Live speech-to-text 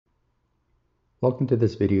Welcome to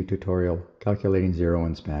this video tutorial, calculating zero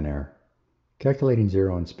and span error. Calculating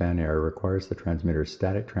zero and span error requires the transmitter's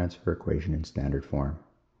static transfer equation in standard form.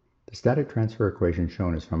 The static transfer equation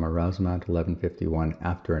shown is from a Rousemont 1151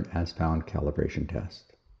 after an as-found calibration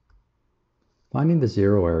test. Finding the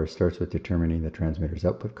zero error starts with determining the transmitter's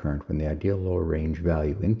output current when the ideal lower range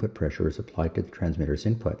value input pressure is applied to the transmitter's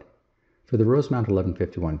input. For the Rousemont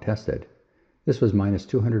 1151 tested, this was minus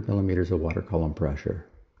 200 millimeters of water column pressure.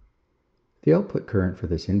 The output current for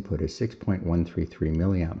this input is 6.133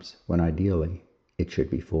 milliamps, when ideally it should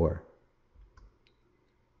be 4.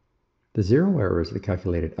 The zero error is the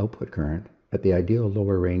calculated output current at the ideal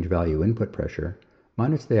lower range value input pressure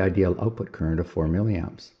minus the ideal output current of 4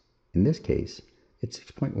 milliamps. In this case, it's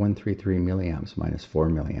 6.133 milliamps minus 4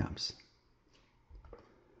 milliamps.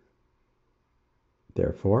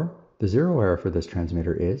 Therefore, the zero error for this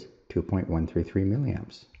transmitter is 2.133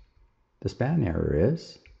 milliamps. The span error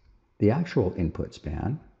is the actual input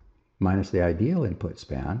span minus the ideal input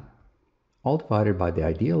span, all divided by the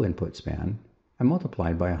ideal input span and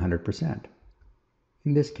multiplied by 100%.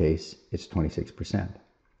 In this case, it's 26%.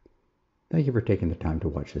 Thank you for taking the time to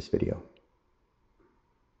watch this video.